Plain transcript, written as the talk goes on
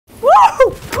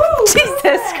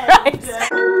Jesus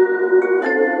Christ.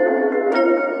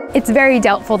 It's very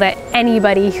doubtful that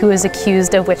anybody who is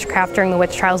accused of witchcraft during the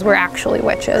witch trials were actually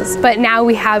witches. But now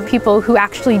we have people who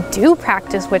actually do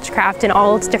practice witchcraft in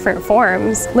all its different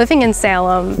forms. Living in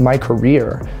Salem, my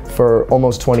career for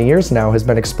almost 20 years now has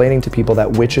been explaining to people that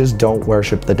witches don't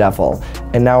worship the devil.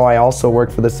 And now I also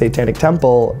work for the Satanic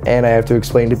Temple, and I have to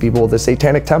explain to people the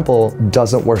Satanic Temple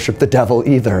doesn't worship the devil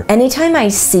either. Anytime I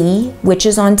see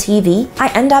witches on TV, I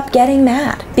end up getting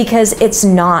mad because it's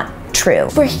not true.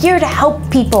 We're here to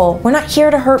help people. We're not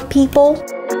here to hurt people.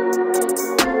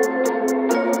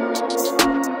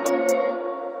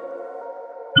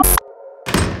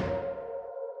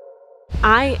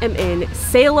 I am in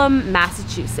Salem,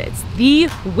 Massachusetts, the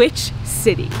witch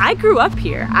city. I grew up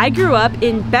here. I grew up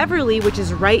in Beverly, which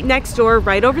is right next door,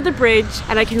 right over the bridge.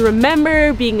 And I can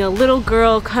remember being a little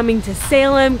girl coming to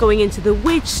Salem, going into the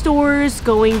witch stores,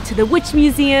 going to the witch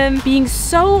museum, being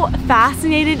so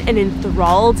fascinated and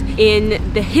enthralled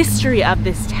in the history of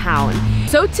this town.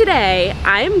 So today,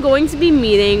 I am going to be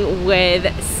meeting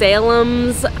with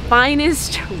Salem's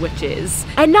finest witches.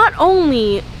 And not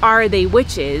only are they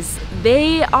witches,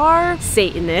 they are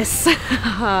Satanists.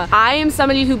 I am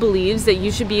somebody who believes that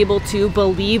you should be able to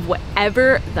believe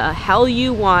whatever the hell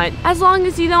you want as long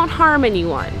as you don't harm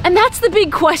anyone. And that's the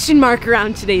big question mark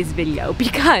around today's video,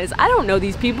 because I don't know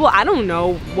these people. I don't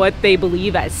know what they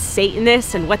believe as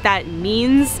Satanists and what that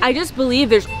means. I just believe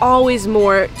there's always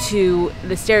more to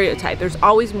the stereotype. There's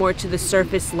always more to the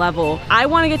surface level. I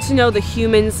want to get to know the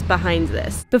humans behind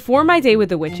this. Before my day with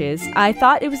the witches, I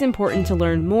thought it was important to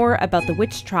learn more about the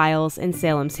witch trials in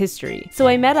Salem's history. So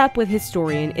I met up with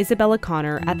historian Isabella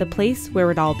Connor at the place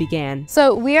where it all began.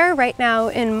 So we are right now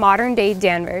in modern day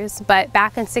Danvers, but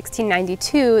back in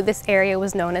 1692, this area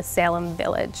was known as Salem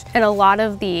Village. And a lot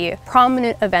of the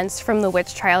prominent events from the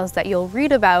witch trials that you'll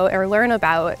read about or learn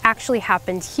about actually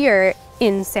happened here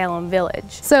in Salem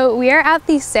Village. So we are at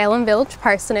the Salem Village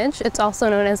Parsonage. It's also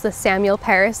known as the Samuel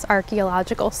Parris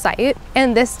Archaeological Site.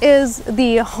 And this is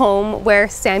the home where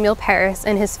Samuel Parris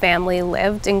and his family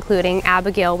lived, including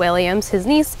Abigail Williams, his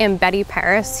niece, and Betty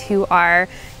Parris, who are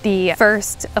the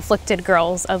first afflicted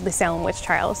girls of the Salem Witch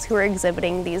Trials, who were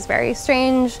exhibiting these very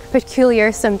strange,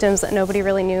 peculiar symptoms that nobody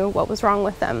really knew what was wrong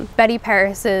with them. Betty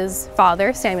Parris's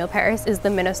father, Samuel Parris, is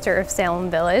the minister of Salem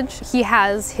Village. He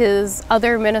has his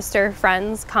other minister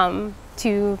friends come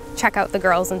to check out the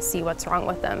girls and see what's wrong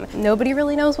with them. Nobody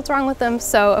really knows what's wrong with them,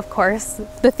 so of course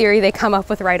the theory they come up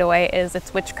with right away is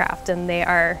it's witchcraft and they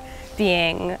are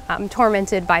being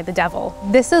tormented by the devil.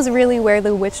 This is really where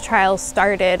the witch trials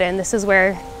started, and this is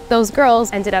where those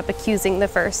girls ended up accusing the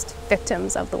first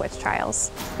victims of the witch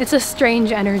trials. It's a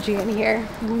strange energy in here,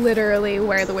 literally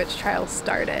where the witch trials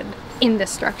started, in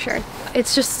this structure.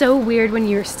 It's just so weird when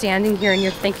you're standing here and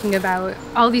you're thinking about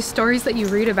all these stories that you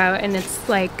read about, and it's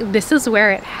like, this is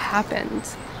where it happened.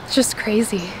 It's just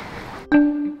crazy.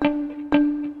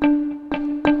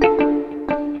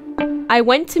 I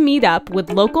went to meet up with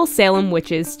local Salem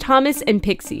witches Thomas and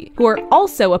Pixie, who are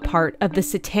also a part of the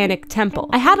Satanic Temple.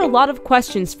 I had a lot of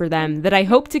questions for them that I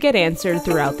hope to get answered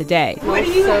throughout the day. What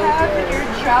do you have in your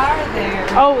jar there?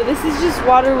 Oh, this is just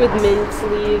water with mint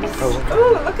leaves.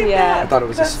 Oh, look at that. I thought it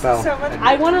was a spell. So much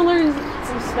I want to learn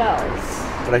some spells.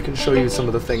 But I can show you some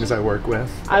of the things I work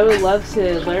with. I would love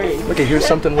to learn. Okay, here's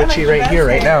something witchy right here,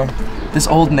 right now. This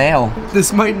old nail.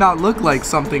 This might not look like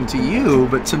something to you,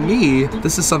 but to me,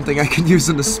 this is something I can use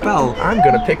in a spell. I'm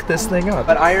gonna pick this thing up.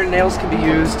 But iron nails can be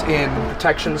used in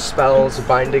protection spells,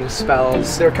 binding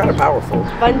spells. They're kind of powerful.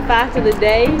 Fun fact of the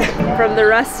day, from the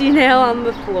rusty nail on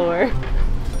the floor.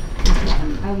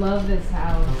 I love this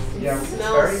house. Yeah, it's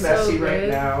very messy right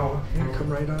now. Yeah, come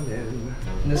right on in.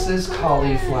 And this is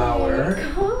cauliflower.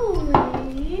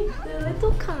 Collie, the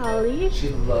little collie. She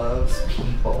loves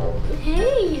people.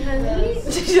 Hey, honey.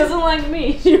 She doesn't like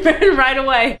me. She ran right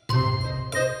away.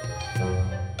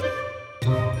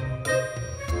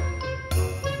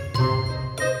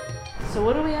 So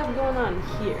what do we have going on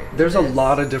here? There's a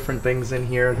lot of different things in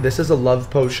here. This is a love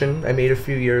potion I made a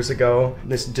few years ago.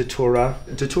 This datura.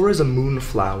 Datura is a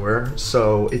moonflower,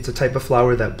 so it's a type of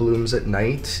flower that blooms at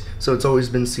night. So it's always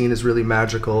been seen as really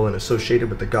magical and associated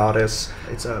with the goddess.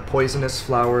 It's a poisonous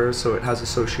flower, so it has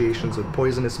associations with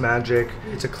poisonous magic.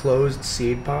 It's a closed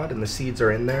seed pod, and the seeds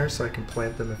are in there, so I can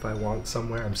plant them if I want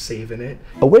somewhere. I'm saving it.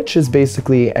 A witch is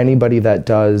basically anybody that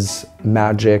does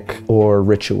magic or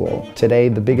ritual. Today,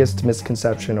 the biggest misconception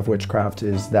misconception of witchcraft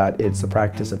is that it's the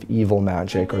practice of evil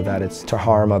magic or that it's to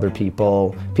harm other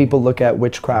people. People look at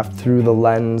witchcraft through the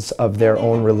lens of their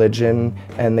own religion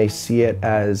and they see it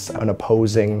as an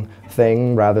opposing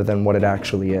thing rather than what it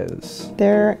actually is.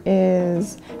 There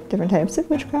is different types of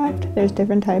witchcraft. There's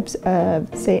different types of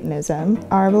Satanism.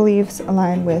 Our beliefs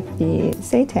align with the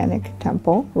Satanic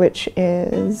Temple, which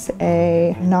is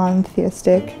a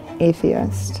non-theistic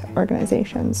atheist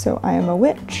organization. So I am a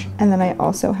witch, and then I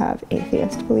also have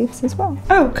atheist beliefs as well.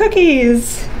 Oh,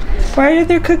 cookies! Why are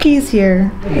there cookies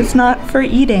here? It's not for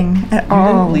eating at all.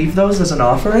 You didn't leave those as an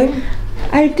offering?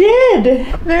 I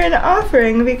did! They're an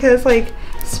offering because, like,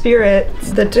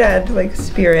 spirits, the dead, like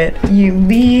spirit, you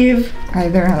leave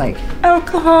either like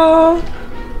alcohol,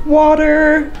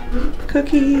 water,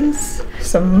 cookies,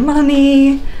 some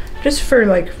money, just for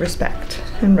like respect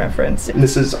and reverence.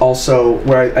 This is also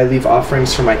where I leave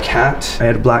offerings for my cat. I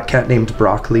had a black cat named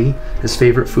Broccoli. His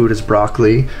favorite food is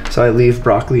broccoli, so I leave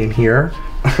broccoli in here.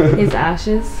 His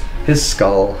ashes? His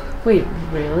skull. Wait,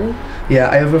 really? Yeah,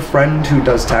 I have a friend who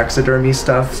does taxidermy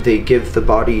stuff. They give the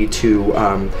body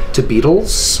to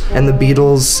beetles, and the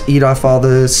beetles eat off all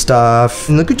the stuff.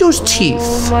 And look at those teeth.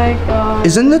 Oh my god.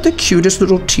 Isn't that the cutest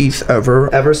little teeth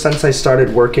ever? Ever since I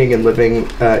started working and living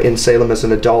in Salem as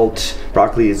an adult,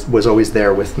 broccoli was always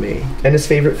there with me. And his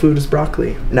favorite food is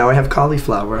broccoli. Now I have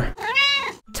cauliflower.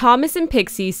 Thomas and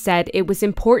Pixie said it was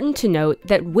important to note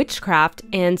that witchcraft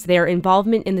and their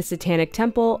involvement in the Satanic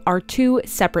Temple are two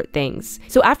separate things.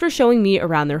 So after showing me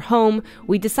around their home,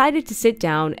 we decided to sit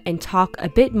down and talk a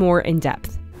bit more in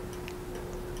depth.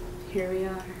 Here we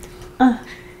are.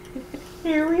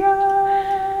 Here we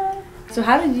are. So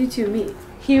how did you two meet?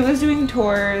 He was doing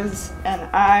tours and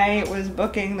I was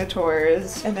booking the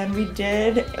tours, and then we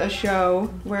did a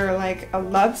show where like a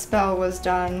love spell was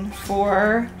done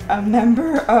for a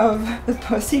member of the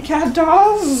Pussycat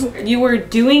Dolls. You were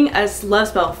doing a love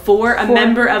spell for a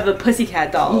member of the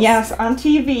Pussycat Dolls? Yes, on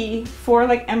TV for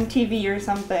like MTV or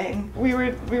something. We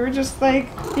were just like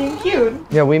being cute.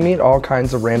 Yeah, we meet all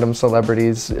kinds of random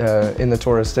celebrities in the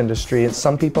tourist industry.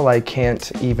 Some people I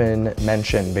can't even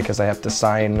mention because I have to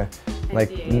sign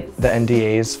like the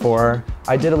NDAs for.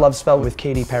 I did a love spell with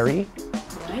Katy Perry.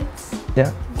 What?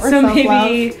 Yeah. So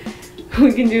maybe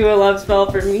we can do a love spell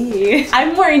for me.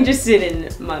 I'm more interested in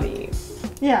money.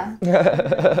 Yeah.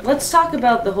 Let's talk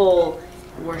about the whole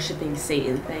worshiping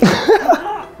Satan thing.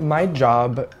 My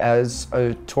job as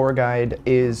a tour guide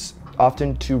is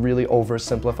often to really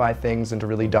oversimplify things and to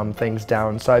really dumb things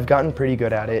down. So I've gotten pretty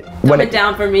good at it. Dumb it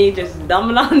down for me, just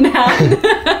dumb it on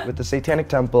down. With the Satanic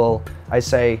Temple, I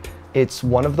say it's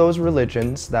one of those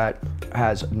religions that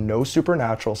has no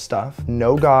supernatural stuff,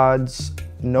 no gods,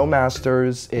 no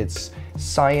masters. It's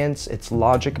science, it's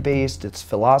logic-based, it's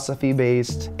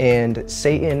philosophy-based, and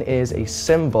Satan is a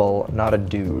symbol, not a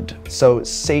dude. So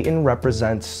Satan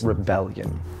represents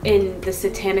rebellion. In the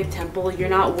Satanic Temple, you're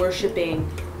not worshiping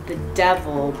the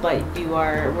devil, but you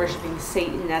are worshiping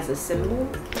Satan as a symbol?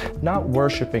 Not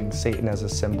worshiping Satan as a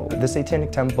symbol. The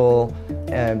Satanic Temple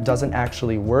doesn't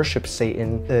actually worship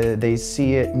Satan. They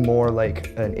see it more like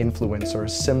an influence or a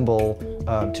symbol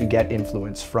to get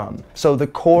influence from. So the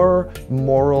core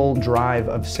moral drive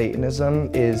of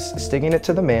Satanism is sticking it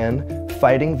to the man,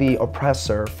 fighting the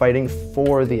oppressor, fighting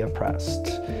for the oppressed.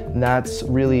 And that's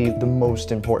really the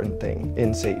most important thing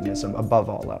in Satanism above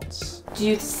all else. Do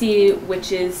you see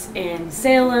witches in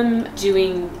Salem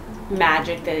doing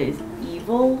magic that is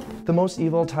evil? The most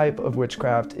evil type of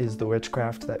witchcraft is the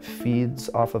witchcraft that feeds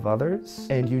off of others.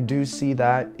 And you do see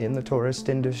that in the tourist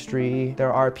industry.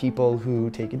 There are people who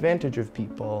take advantage of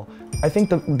people. I think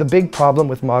the big problem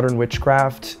with modern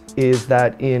witchcraft is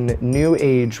that in New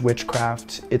Age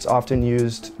witchcraft, it's often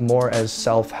used more as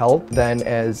self-help than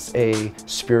as a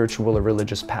spiritual or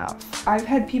religious path. I've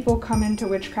had people come into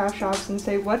witchcraft shops and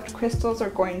say, what crystals are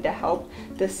going to help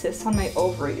the cysts on my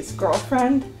ovaries?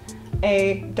 Girlfriend?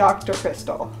 A Dr.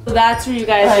 Crystal. So that's where you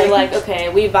guys are like,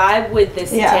 okay, we vibe with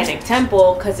this Satanic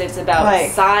Temple because it's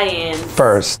about science.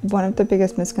 First. One of the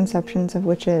biggest misconceptions of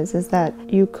witches is that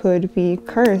you could be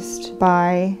cursed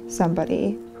by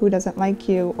somebody who doesn't like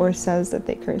you or says that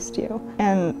they cursed you.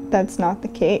 And that's not the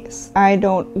case. I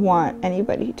don't want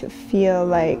anybody to feel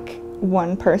like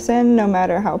one person, no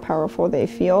matter how powerful they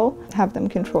feel, have them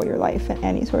control your life in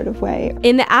any sort of way.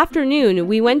 In the afternoon,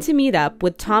 we went to meet up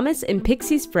with Thomas and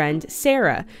Pixie's friend,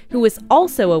 Sarah, who was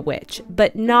also a witch,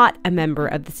 but not a member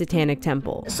of the Satanic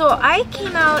Temple. So I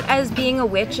came out as being a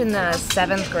witch in the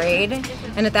 7th grade.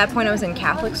 And at that point I was in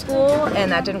Catholic school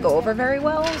and that didn't go over very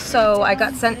well. So I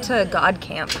got sent to God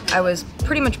camp. I was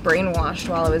pretty much brainwashed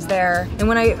while I was there. And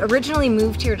when I originally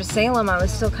moved here to Salem, I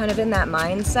was still kind of in that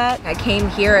mindset. I came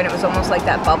here and it was almost like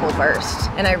that bubble burst.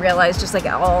 And I realized just like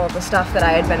all the stuff that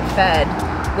I had been fed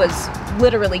was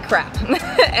literally crap.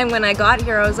 And when I got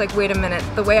here, I was like, wait a minute,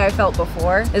 the way I felt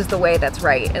before is the way that's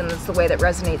right, and it's the way that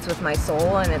resonates with my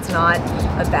soul, and it's not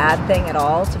a bad thing at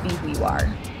all to be who you are.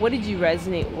 What did you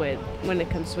resonate with when it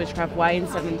comes to witchcraft? Why in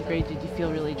 7th grade did you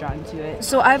feel really drawn to it?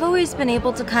 So I've always been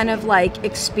able to kind of like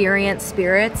experience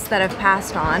spirits that have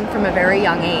passed on from a very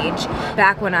young age.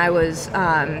 Back when I was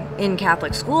in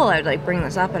Catholic school, I'd like bring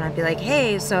this up and I'd be like,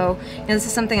 hey, so this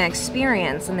is something I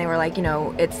experienced. And they were like,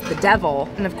 it's the devil.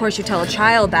 And of course you tell a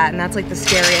child that, and that's like the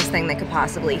scariest thing they could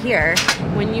possibly hear.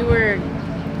 When you were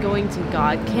going to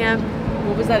God camp,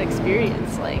 what was that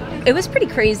experience like? It was pretty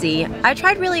crazy. I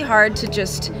tried really hard to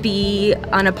just be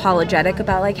unapologetic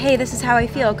about like, hey, this is how I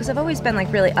feel, because I've always been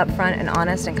like really upfront and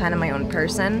honest and kind of my own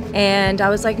person. And I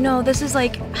was like, no, this is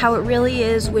like how it really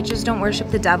is. Witches don't worship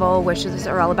the devil. Witches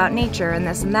are all about nature and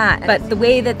this and that. But the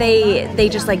way that they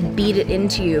just like beat it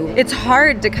into you, it's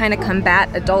hard to kind of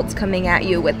combat adults coming at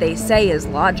you. What they say is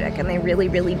logic and they really,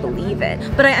 really believe it.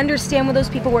 But I understand where those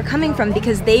people were coming from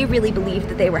because they really believed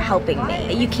that they were helping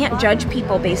me. You can't judge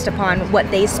people based upon what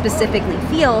they specifically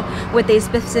feel, what they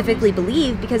specifically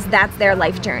believe, because that's their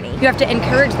life journey. You have to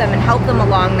encourage them and help them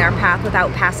along their path without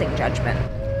passing judgment.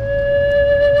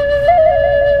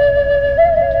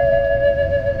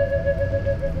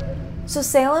 So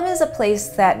Salem is a place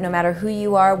that no matter who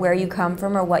you are, where you come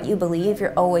from, or what you believe,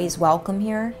 you're always welcome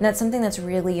here. And that's something that's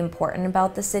really important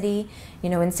about the city. In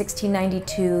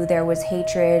 1692 there was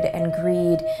hatred and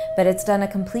greed, but it's done a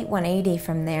complete 180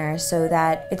 from there so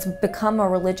that it's become a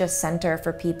religious center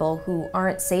for people who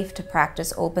aren't safe to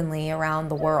practice openly around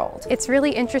the world. It's really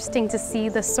interesting to see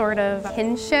the sort of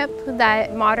kinship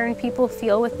that modern people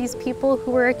feel with these people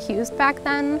who were accused back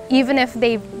then. Even if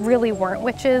they really weren't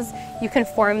witches, you can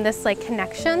form this like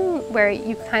connection where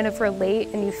you kind of relate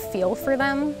and you feel for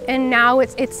them. And now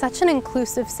it's such an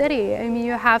inclusive city. I mean,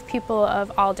 you have people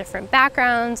of all different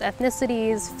backgrounds,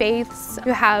 ethnicities, faiths.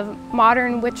 You have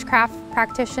modern witchcraft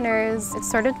practitioners. It's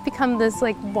sort of become this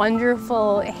like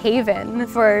wonderful haven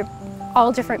for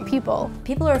all different people.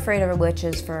 People are afraid of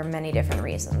witches for many different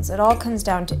reasons. It all comes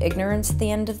down to ignorance at the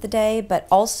end of the day, but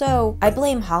also I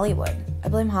blame Hollywood. I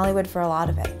blame Hollywood for a lot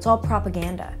of it. It's all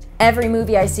propaganda. Every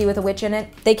movie I see with a witch in it,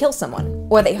 they kill someone,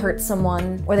 or they hurt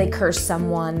someone, or they curse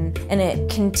someone, and it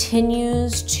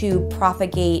continues to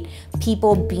propagate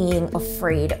people being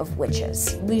afraid of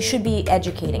witches. We should be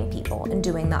educating people and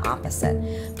doing the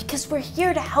opposite, because we're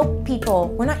here to help people.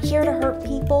 We're not here to hurt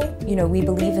people. We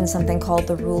believe in something called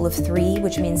the rule of 3,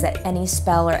 which means that any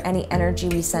spell or any energy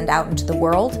we send out into the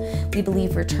world, we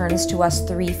believe returns to us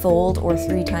 3-fold, or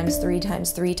 3 times 3 times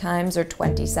 3 times, or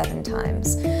 27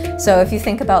 times. So if you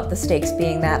think about the stakes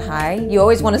being that high, you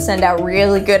always want to send out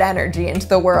really good energy into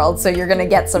the world, so you're going to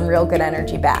get some real good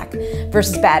energy back,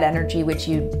 versus bad energy, which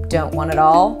you don't want at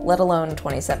all, let alone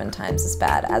 27 times as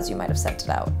bad as you might have sent it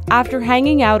out. After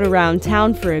hanging out around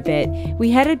town for a bit, we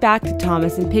headed back to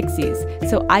Thomas and Pixie's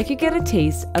so I could get a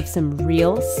taste of some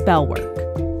real spell work.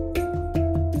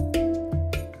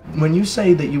 When you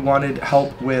say that you wanted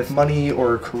help with money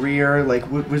or career, like,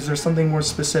 was there something more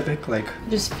specific? Like,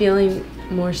 just feeling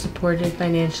more supported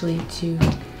financially to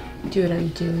do what I'm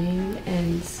doing,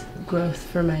 and growth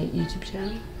for my YouTube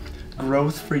channel.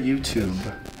 Growth for YouTube.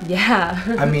 Yeah.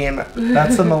 I mean,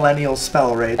 that's a millennial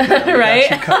spell right there. Right?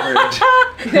 Got you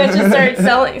covered. You guys just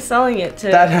start selling it to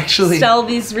that actually sell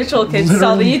these ritual kids,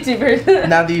 sell the YouTubers.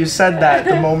 Now that you said that,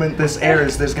 the moment this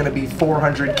airs, there's going to be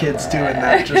 400 kids doing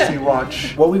that, just so you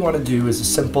watch. What we want to do is a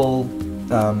simple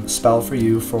spell for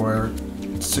you for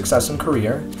success in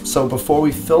career. So before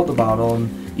we fill the bottle,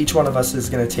 and each one of us is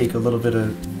going to take a little bit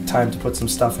of time to put some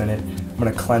stuff in it, I'm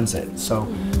going to cleanse it. So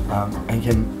I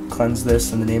can cleanse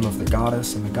this in the name of the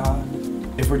goddess and the god.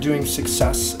 If we're doing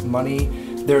success, money,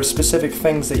 there are specific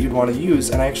things that you'd want to use,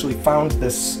 and I actually found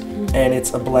this, and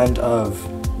it's a blend of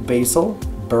basil,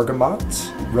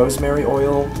 bergamot, rosemary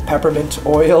oil, peppermint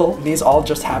oil. These all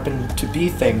just happen to be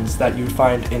things that you'd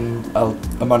find in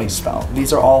a money spell.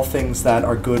 These are all things that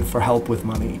are good for help with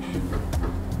money.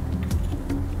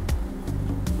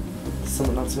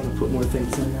 Someone else gonna put more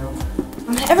things in now?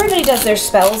 Everybody does their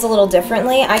spells a little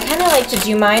differently. I kind of like to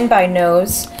do mine by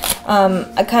nose.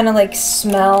 I kind of like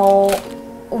smell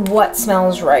what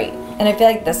smells right. And I feel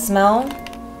like the smell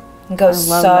goes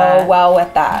so well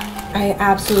with that. I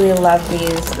absolutely love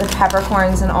these. The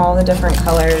peppercorns in all the different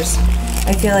colors.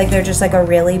 I feel like they're just like a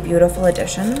really beautiful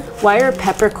addition. Why are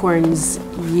peppercorns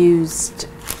used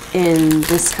in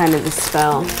this kind of a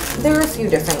spell? There are a few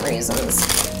different reasons.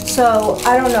 So,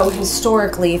 I don't know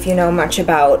historically if you know much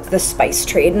about the spice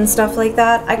trade and stuff like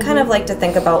that. I kind of like to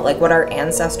think about like what our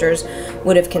ancestors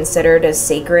would have considered as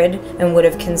sacred and would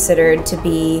have considered to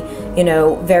be, you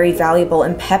know, very valuable.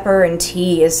 And pepper and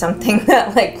tea is something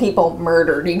that like people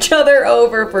murdered each other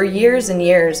over for years and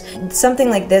years. Something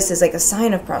like this is like a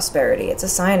sign of prosperity. It's a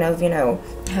sign of, you know,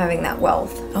 having that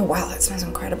wealth. Oh wow, that smells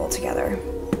incredible together.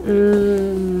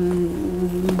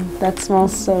 That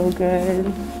smells so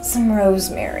good. Some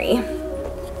rosemary.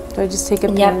 Do I just take a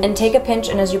pinch? Yep, and take a pinch,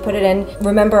 and as you put it in,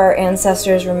 remember our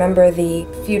ancestors, remember the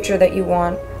future that you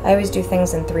want. I always do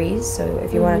things in threes, so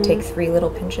if you want to take 3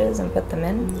 little pinches and put them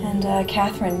in. And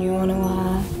Catherine, you want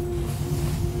to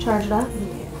charge it up?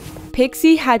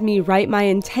 Pixie had me write my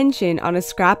intention on a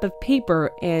scrap of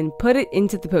paper and put it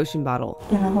into the potion bottle.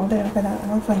 You're gonna hold it over that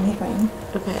little flingy thing.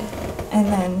 Okay. And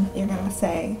then you're gonna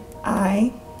say,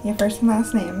 I, your first and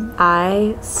last name,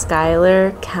 I,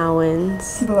 Skylar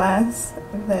Cowens, bless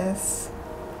this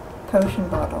potion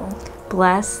bottle.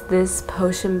 Bless this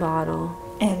potion bottle.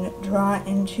 And draw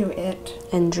into it.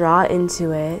 And draw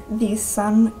into it. The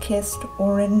sun-kissed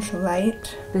orange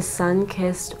light. The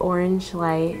sun-kissed orange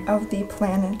light. Of the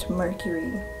planet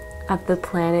Mercury. Of the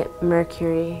planet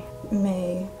Mercury.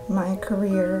 May my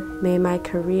career. May my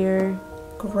career.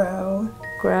 Grow.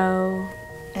 Grow.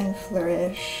 And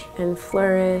flourish. And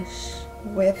flourish.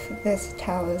 With this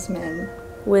talisman.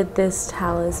 With this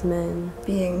talisman.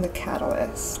 Being the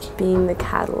catalyst. Being the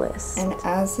catalyst. And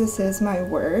as this is my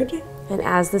word. And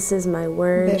as this is my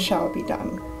word. This shall be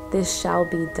done. This shall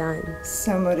be done.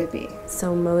 So mote it be.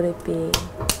 So mote it be.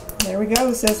 There we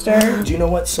go, sister. Do you know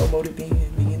what so mote it be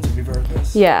means? Have you ever heard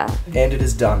this? Yeah. And it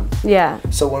is done. Yeah.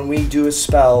 So when we do a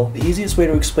spell, the easiest way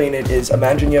to explain it is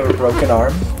imagine you have a broken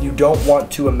arm. You don't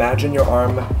want to imagine your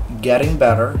arm getting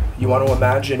better. You want to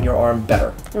imagine your arm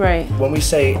better. Right. When we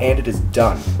say and it is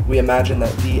done, we imagine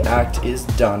that the act is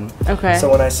done. Okay. So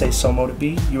when I say so mote it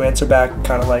be, you answer back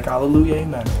kind of like hallelujah,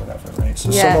 amen, or whatever, right?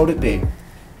 So yeah. so mote it be.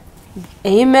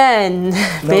 Amen,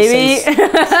 No, baby.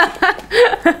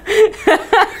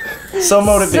 So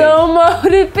mote it be. So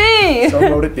mote it be. So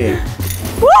mote it be.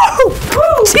 Woo!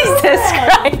 Jesus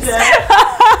Christ!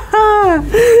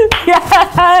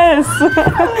 Yes!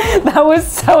 That was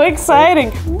so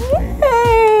exciting.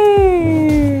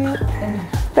 Yay!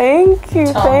 Thank you,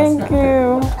 thank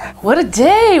you. What a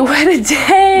day! What a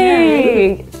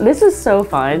day! This is so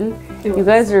fun. You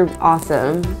guys are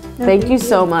awesome. Thank you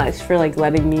so much for like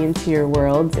letting me into your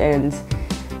world and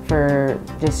for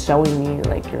just showing me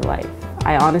like your life.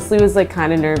 I honestly was like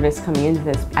kind of nervous coming into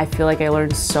this. I feel like I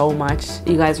learned so much.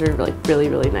 You guys are like really,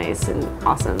 really nice and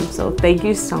awesome. So thank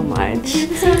you so much.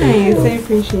 So nice, I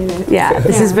appreciate it. Yeah,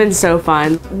 this has been so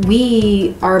fun.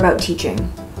 We are about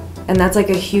teaching. And that's like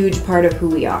a huge part of who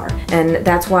we are. And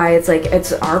that's why it's like,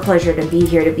 it's our pleasure to be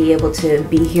here, to be able to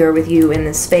be here with you in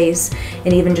this space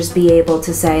and even just be able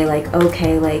to say like,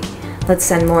 okay, like, let's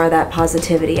send more of that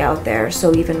positivity out there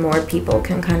so even more people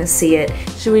can kind of see it.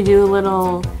 Should we do a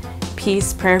little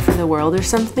peace prayer for the world or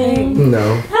something?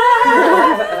 No.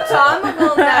 Tom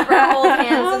will never hold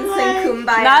hands and sing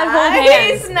Kumbaya. Not hold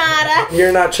hands. He's not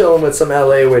You're not chilling with some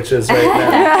LA witches right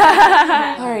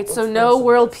now. All right, so no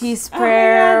world peace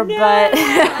prayer, but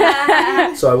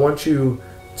So I want you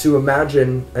to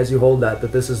imagine as you hold that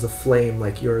this is the flame,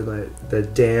 like you're the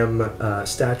damn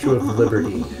Statue of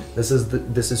Liberty. This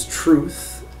is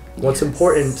truth. What's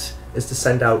important is to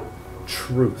send out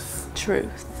truth.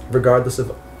 Truth. Regardless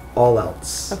of all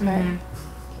else. Okay.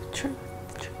 Truth.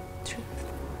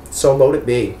 So mote it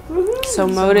be. So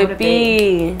mote it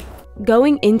be.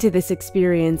 Going into this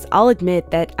experience, I'll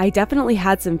admit that I definitely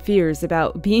had some fears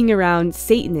about being around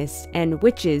Satanists and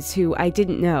witches who I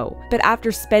didn't know. But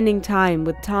after spending time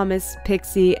with Thomas,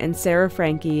 Pixie, and Sarah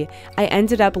Frankie, I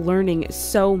ended up learning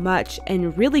so much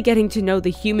and really getting to know the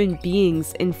human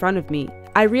beings in front of me.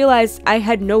 I realized I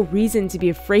had no reason to be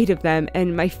afraid of them,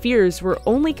 and my fears were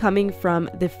only coming from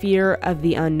the fear of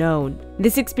the unknown.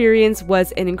 This experience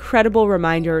was an incredible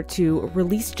reminder to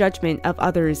release judgment of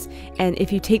others, and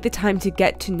if you take the time to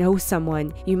get to know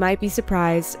someone, you might be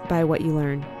surprised by what you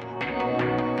learn.